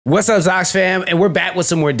What's up, Zox fam? And we're back with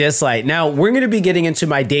some more Dislyte. Now, we're going to be getting into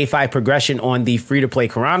my day 5 progression on the free-to-play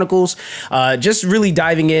Chronicles. Just really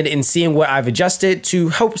diving in and seeing what I've adjusted to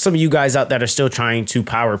help some of you guys out that are still trying to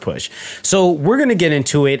power push. So we're going to get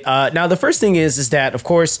into it. Now, the first thing is that, of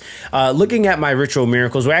course, looking at my ritual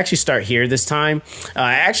miracles, we'll actually start here this time.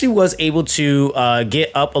 I actually was able to get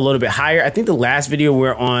up a little bit higher. I think the last video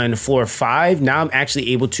we're on floor 5. Now I'm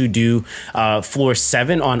actually able to do floor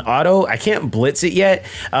 7 on auto. I can't blitz it yet.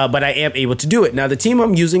 But I am able to do it. Now, the team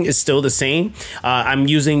I'm using is still the same. I'm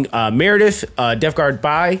using Meredith, Death Guard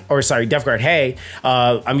Hay.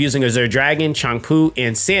 I'm using Azure Dragon, Changpu,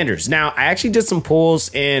 and Sanders. Now, I actually did some pulls,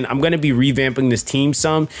 and I'm going to be revamping this team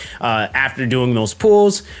some after doing those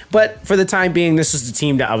pulls. But for the time being, this is the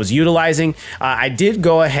team that I was utilizing. I did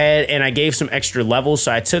go ahead and I gave some extra levels.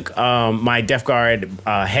 So I took my Death Guard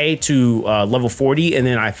Hay to level 40, and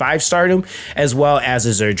then I 5-starred him, as well as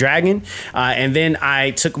Azure Dragon. And then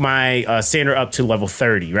I took my Sander up to level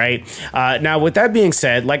 30, right? Now, with that being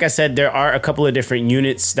said, like I said, there are a couple of different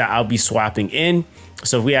units that I'll be swapping in.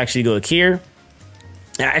 So if we actually go here,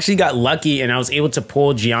 I actually got lucky and I was able to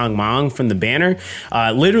pull Jiang Mong from the banner.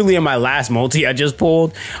 Literally in my last multi I just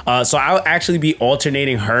pulled. So I'll actually be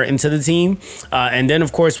alternating her into the team. And then,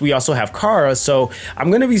 of course, we also have Kara. So I'm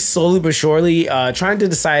going to be slowly but surely trying to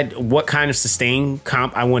decide what kind of sustain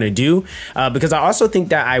comp I want to do. Because I also think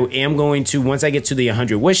that I am going to, once I get to the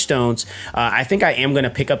 100 Wish Stones, I think I am going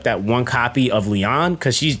to pick up that one copy of Leon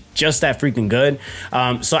because she's just that freaking good.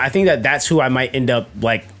 So I think that that's who I might end up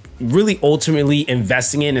like really ultimately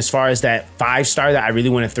investing in as far as that 5-star that I really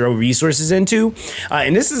want to throw resources into.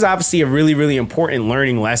 And this is obviously a really, really important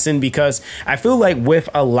learning lesson because I feel like with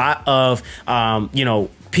a lot of,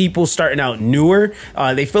 people starting out newer,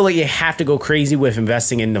 they feel like you have to go crazy with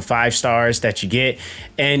investing in the 5 stars that you get.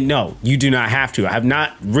 And no, you do not have to. I have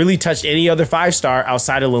not really touched any other 5-star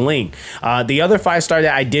outside of Liling. The other 5-star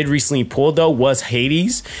that I did recently pull, though, was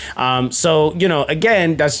Hades. So,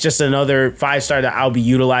 again, that's just another 5-star that I'll be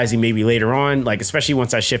utilizing maybe later on, like especially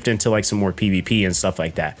once I shift into like some more PvP and stuff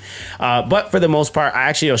like that. But for the most part,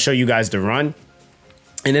 I'll show you guys the run.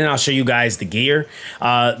 And then I'll show you guys the gear.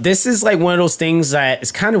 This is like one of those things that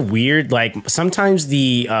is kind of weird. Like sometimes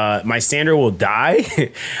my Sander will die,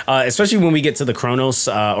 especially when we get to the Chronos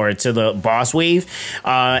or to the boss wave.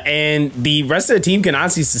 And the rest of the team can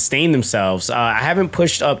honestly sustain themselves. I haven't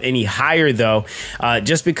pushed up any higher though,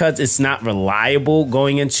 just because it's not reliable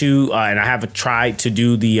going into, and I haven't tried to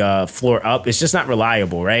do the floor up. It's just not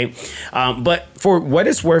reliable, right? But for what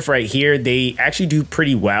it's worth right here, they actually do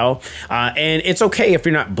pretty well. And it's okay if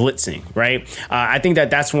you're not blitzing, right? I think that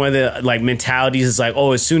that's one of the like mentalities is like,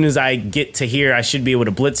 oh, as soon as I get to here, I should be able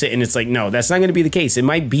to blitz it. And it's like, no, that's not going to be the case. It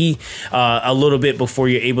might be a little bit before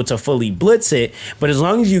you're able to fully blitz it. But as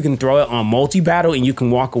long as you can throw it on multi-battle and you can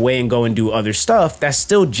walk away and go and do other stuff, that's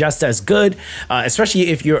still just as good, especially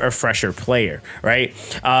if you're a fresher player, right?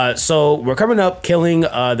 So we're coming up, killing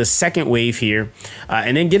the second wave here,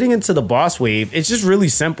 and then getting into the boss wave. It's just really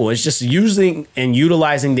simple. It's just using and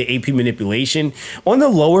utilizing the AP manipulation. On the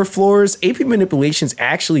lower floors, AP manipulation is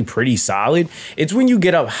actually pretty solid. It's when you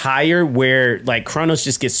get up higher where like Chronos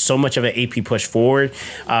just gets so much of an AP push forward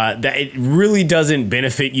that it really doesn't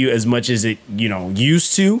benefit you as much as it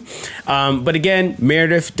used to. But again,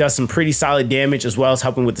 Meredith does some pretty solid damage as well as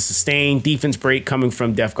helping with the sustain. Defense break coming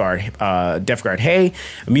from Death Guard Hay,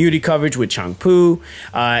 immunity coverage with Changpu,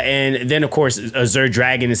 and then of course Azure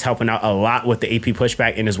Dragon is helping out a lot with the AP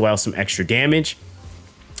pushback and as well some extra damage.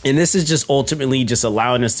 And this is just ultimately just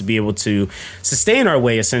allowing us to be able to sustain our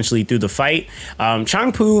way essentially through the fight.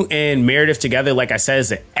 Changpu and Meredith together, like I said,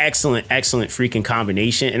 is an excellent, excellent freaking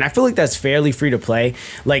combination. And I feel like that's fairly free to play.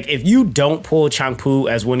 Like if you don't pull Changpu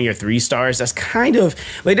as one of your 3-stars, that's kind of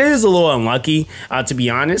like, that is a little unlucky, to be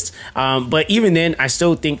honest. But even then, I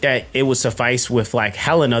still think that it would suffice with like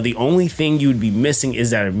Helena. The only thing you would be missing is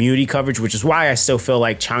that immunity coverage, which is why I still feel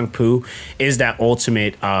like Changpu is that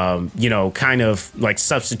ultimate, kind of like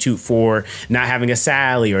substitute for not having a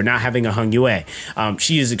Sally or not having a Hung Yue.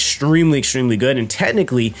 She is extremely, extremely good. And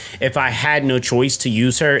technically, if I had no choice to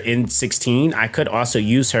use her in 16, I could also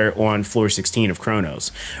use her on floor 16 of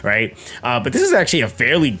Chronos, right? But this is actually a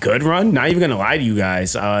fairly good run. Not even going to lie to you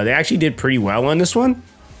guys. They actually did pretty well on this one.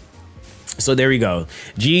 So there we go.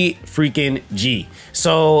 G freaking G.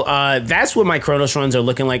 So that's what my Chronos runs are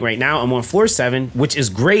looking like right now. I'm on floor 7, which is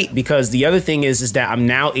great because the other thing is that I'm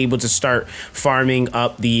now able to start farming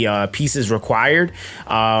up the pieces required.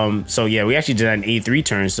 So yeah, we actually did that in 83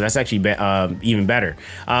 turns, so that's actually even better.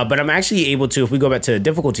 But I'm actually able to, if we go back to the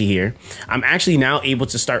difficulty here, I'm actually now able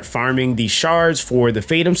to start farming the shards for the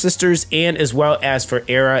Fatum Sisters and as well as for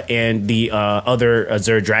Era and the other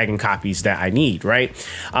Azure Dragon copies that I need, right?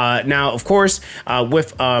 Now, of course,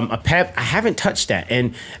 with a PEP, I haven't touched that.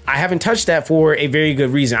 And I haven't touched that for a very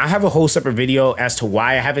good reason. I have a whole separate video as to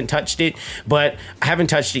why I haven't touched it, but I haven't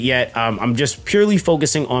touched it yet. I'm just purely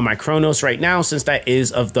focusing on my Chronos right now since that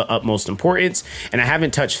is of the utmost importance. And I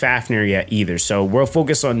haven't touched Fafnir yet either. So we'll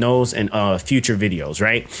focus on those in future videos,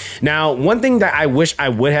 right? Now, one thing that I wish I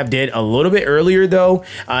would have did a little bit earlier though,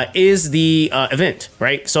 is the event,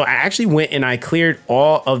 right? So I actually went and I cleared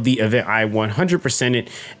all of the event. I 100%ed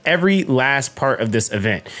every last part of this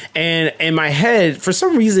event. And in my head, for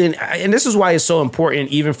some reason, and this is why it's so important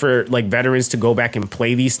even for like veterans to go back and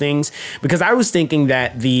play these things, because I was thinking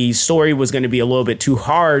that the story was going to be a little bit too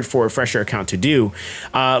hard for a fresher account to do.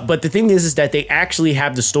 But the thing is that they actually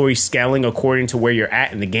have the story scaling according to where you're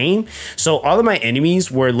at in the game. So all of my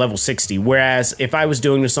enemies were level 60, whereas if I was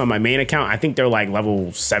doing this on my main account, I think they're like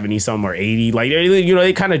level 70 some or 80, like, you know,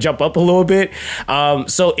 they kind of jump up a little bit.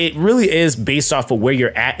 So it really is based off of where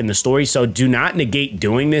you're at in the story. So do not negate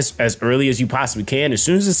doing this as early as you possibly can. As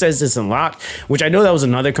soon as it says it's unlocked, which I know that was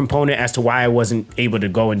another component as to why I wasn't able to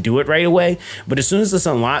go and do it right away. But as soon as this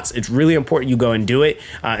unlocks, it's really important you go and do it,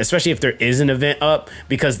 especially if there is an event up,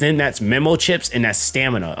 because then that's memo chips and that's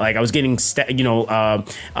stamina. Like I was getting,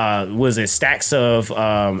 was it stacks of,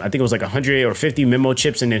 I think it was like 100 or 50 memo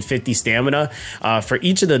chips and then 50 stamina for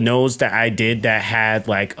each of the nodes that I did that had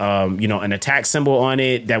like, an attack symbol on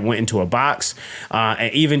it that went into a box,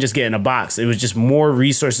 and even just getting a box, it was just more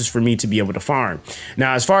resources for me to be able to farm.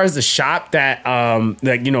 Now, as far as the shop that,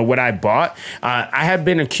 what I bought, I have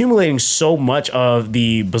been accumulating so much of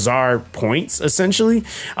the bazaar points, essentially.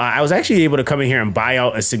 I was actually able to come in here and buy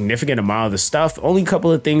out a significant amount of the stuff. Only a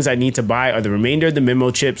couple of things I need to buy are the remainder of the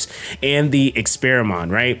memo chips and the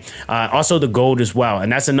experimon, right? Also the gold as well.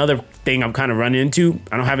 And that's another thing I'm kind of running into.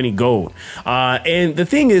 I don't have any gold. And the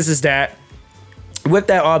thing is that with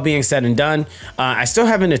that all being said and done, I still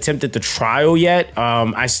haven't attempted the trial yet.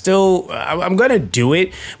 I'm going to do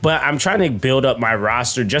it, but I'm trying to build up my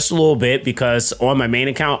roster just a little bit because on my main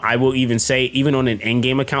account, I will even say, even on an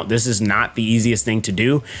in-game account, this is not the easiest thing to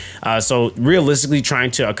do. So realistically,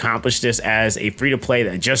 trying to accomplish this as a free-to-play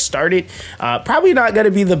that just started, probably not going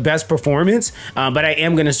to be the best performance, but I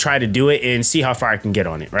am going to try to do it and see how far I can get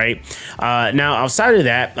on it, right? Now, outside of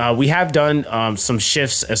that, we have done some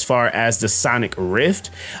shifts as far as the Sonic Rift.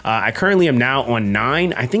 I currently am now on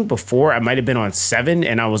 9. I think before I might have been on 7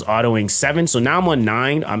 and I was autoing 7. So now I'm on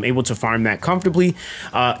 9. I'm able to farm that comfortably.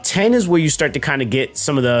 10 is where you start to kind of get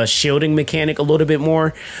some of the shielding mechanic a little bit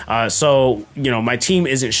more. So, my team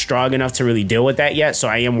isn't strong enough to really deal with that yet. So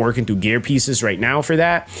I am working through gear pieces right now for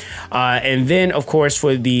that. And then, of course,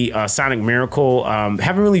 for the Sonic Miracle,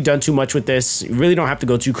 haven't really done too much with this. You really don't have to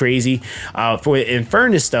go too crazy. For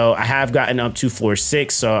Infernus, though, I have gotten up to floor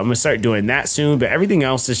 6. So I'm going to start doing that soon. But everything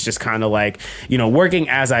else is just kind of like, working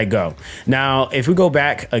as I go. Now, if we go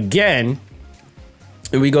back again,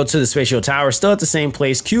 and we go to the spatial tower, still at the same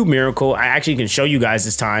place, Cube Miracle. I actually can show you guys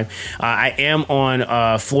this time. I am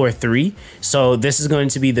on floor 3. So this is going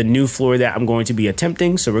to be the new floor that I'm going to be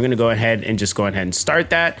attempting. So we're going to go ahead and just go ahead and start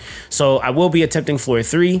that. So I will be attempting floor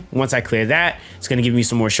 3. Once I clear that, it's going to give me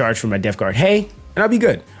some more shards for my Death Guard. Hey, and I'll be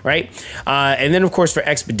good, right? And then, of course, for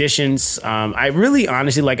expeditions, I really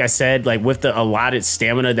honestly, like I said, like with the allotted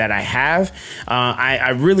stamina that I have, I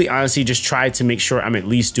really honestly just try to make sure I'm at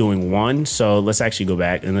least doing 1. So let's actually go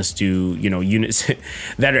back and let's do, units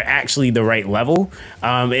that are actually the right level.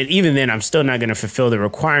 And even then, I'm still not going to fulfill the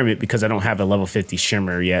requirement because I don't have a level 50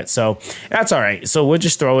 shimmer yet. So that's all right. So we'll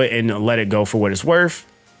just throw it and let it go for what it's worth.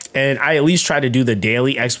 And I at least try to do the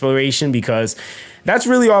daily exploration because that's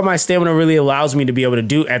really all my stamina really allows me to be able to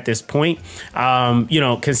do at this point.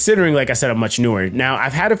 Considering, like I said, I'm much newer. Now,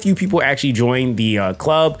 I've had a few people actually join the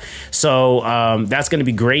club, so that's going to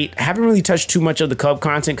be great. I haven't really touched too much of the club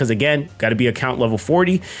content because, again, got to be account level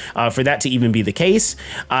 40 for that to even be the case.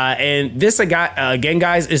 And this I got, again,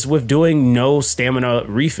 guys, is with doing no stamina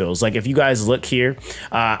refills. Like, if you guys look here,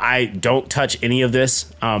 I don't touch any of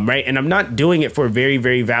this, right? And I'm not doing it for very,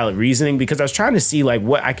 very valid reasoning because I was trying to see, like,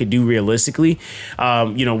 what I could do realistically.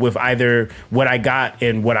 you know, with either what I got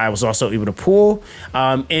and what I was also able to pull.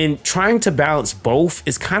 And trying to balance both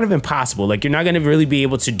is kind of impossible. Like, you're not going to really be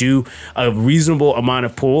able to do a reasonable amount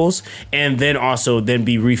of pulls and then also then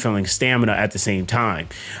be refilling stamina at the same time.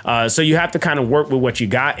 So you have to kind of work with what you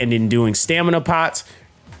got and then doing stamina pots,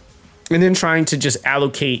 and then trying to just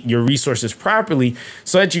allocate your resources properly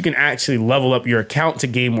so that you can actually level up your account to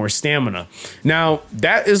gain more stamina. Now,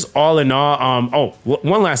 that is all in all. Oh,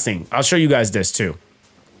 one last thing. I'll show you guys this too.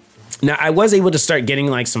 Now, I was able to start getting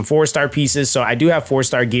like some 4-star pieces. So I do have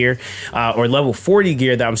 4-star gear or level 40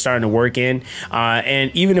 gear that I'm starting to work in. And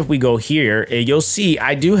even if we go here, you'll see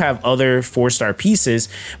I do have other 4-star pieces,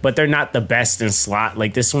 but they're not the best in slot.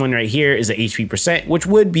 Like this one right here is an HP percent, which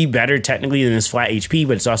would be better technically than this flat HP,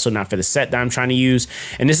 but it's also not for the set that I'm trying to use.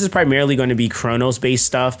 And this is primarily going to be Chronos based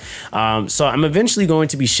stuff. So I'm eventually going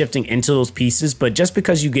to be shifting into those pieces, but just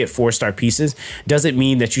because you get 4-star pieces doesn't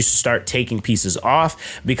mean that you should start taking pieces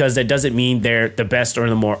off, because that doesn't mean they're the best or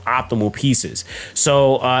the more optimal pieces.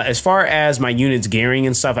 So as far as my units gearing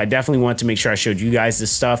and stuff, I definitely want to make sure I showed you guys this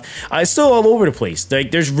stuff. It's still all over the place.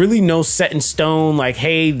 Like, there's really no set in stone, like,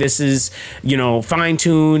 hey, this is, you know,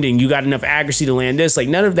 fine-tuned and you got enough accuracy to land this. Like,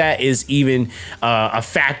 none of that is even a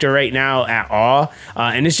factor right now at all.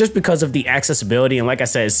 And it's just because of the accessibility. And like I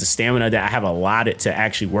said, it's the stamina that I have allotted to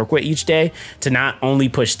actually work with each day, to not only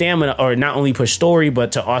push stamina or not only push story,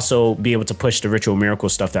 but to also be able to push the ritual miracle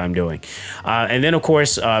stuff that I'm doing. And then, of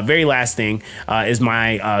course, very last thing is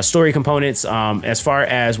my story components. As far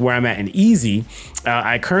as where I'm at in easy,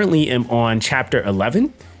 I currently am on chapter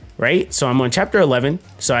 11, right? So I'm on chapter 11.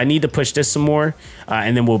 So I need to push this some more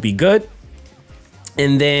and then we'll be good.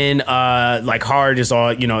 And then like hard is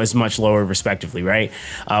all, you know, is much lower respectively, right?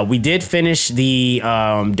 We did finish the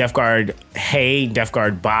Death Guard Death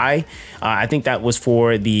Guard Buy. I think that was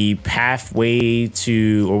for the pathway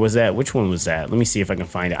to, or was that, which one was that? Let me see if I can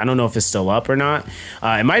find it. I don't know if it's still up or not.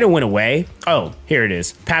 It might have went away. Oh, here it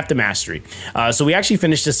is. Path to Mastery. So we actually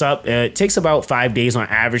finished this up. It takes about 5 days on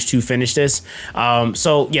average to finish this.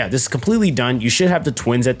 So yeah, this is completely done. You should have the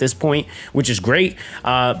twins at this point, which is great.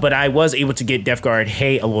 But I was able to get Death Guard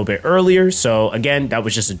a little bit earlier. So again, that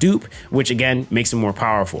was just a dupe, which again makes it more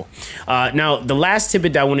powerful. Now, the last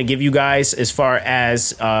tidbit that I want to give you guys, as far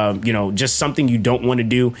as, you know, just something you don't want to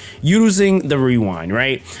do, using the rewind,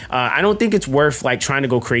 right? I don't think it's worth like trying to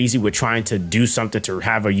go crazy with trying to do something to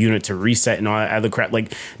have a unit to reset and all that other crap.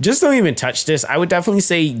 Like, just don't even touch this. I would definitely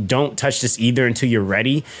say don't touch this either until you're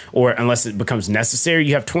ready, or unless it becomes necessary.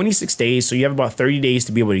 You have 26 days, so you have about 30 days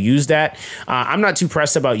to be able to use that. I'm not too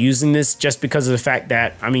pressed about using this, just because of the fact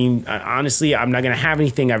that, I mean, honestly, I'm not going to have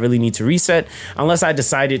anything I really need to reset unless I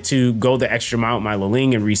decided to go the extra mile with my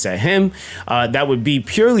Liling and reset him. That would be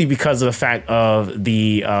purely because of the fact of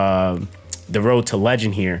the road to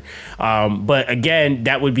legend here. But again,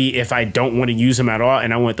 that would be if I don't want to use him at all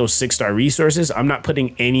and I want those 6-star resources. I'm not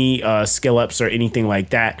putting any skill ups or anything like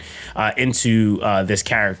that into this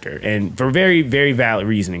character, and for very, very valid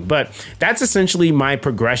reasoning. But that's essentially my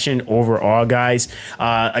progression overall, guys.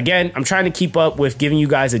 Again, I'm trying to keep up with giving you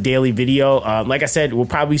guys a daily video. Like I said, we'll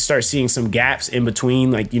probably start seeing some gaps in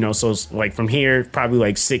between, like, you know, so like from here, probably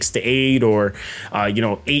like 6 to 8 or, you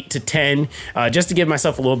know, 8 to 10, just to give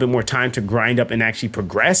myself a little bit more time to grind up and actually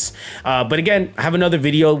progress. But again, I have another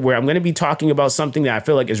video where I'm going to be talking about something that I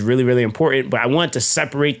feel like is really, really important, but I want to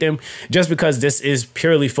separate them just because this is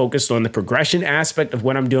purely focused on the progression aspect of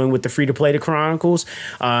what I'm doing with the free-to-play to Chronicles.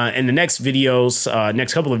 In the next videos,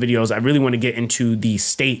 next couple of videos, I really want to get into the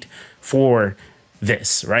state for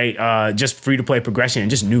this, right? Just free-to-play progression and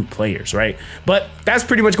just new players, right? But that's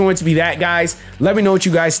pretty much going to be that, guys. Let me know what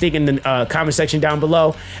you guys think in the comment section down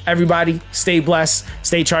below. Everybody, stay blessed,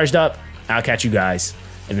 stay charged up. I'll catch you guys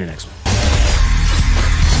in the next one.